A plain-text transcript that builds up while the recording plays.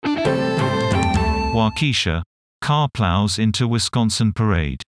Waukesha. Car plows into Wisconsin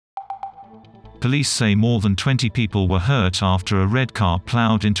parade. Police say more than 20 people were hurt after a red car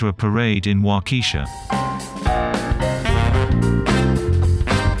plowed into a parade in Waukesha.